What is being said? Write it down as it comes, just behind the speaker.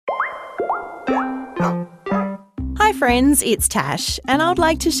friends, it's Tash, and I'd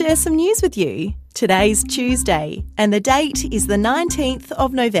like to share some news with you. Today's Tuesday, and the date is the 19th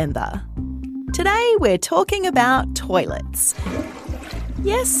of November. Today we're talking about toilets.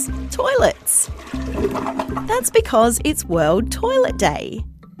 Yes, toilets. That's because it's World Toilet Day.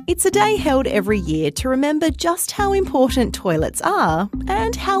 It's a day held every year to remember just how important toilets are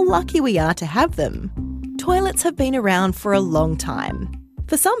and how lucky we are to have them. Toilets have been around for a long time.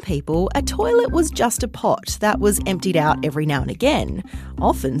 For some people, a toilet was just a pot that was emptied out every now and again,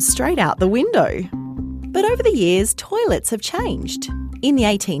 often straight out the window. But over the years, toilets have changed. In the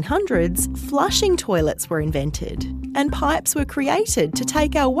 1800s, flushing toilets were invented, and pipes were created to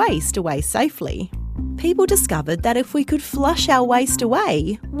take our waste away safely. People discovered that if we could flush our waste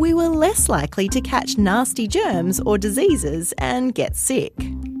away, we were less likely to catch nasty germs or diseases and get sick.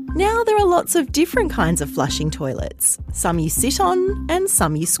 Now there are lots of different kinds of flushing toilets. Some you sit on and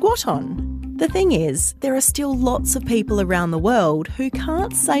some you squat on. The thing is, there are still lots of people around the world who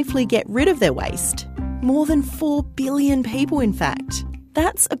can't safely get rid of their waste. More than 4 billion people, in fact.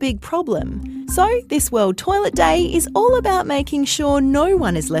 That's a big problem. So this World Toilet Day is all about making sure no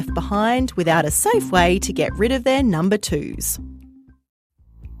one is left behind without a safe way to get rid of their number twos.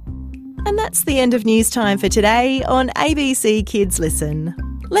 And that's the end of news time for today on ABC Kids Listen.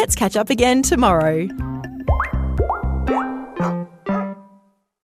 Let's catch up again tomorrow.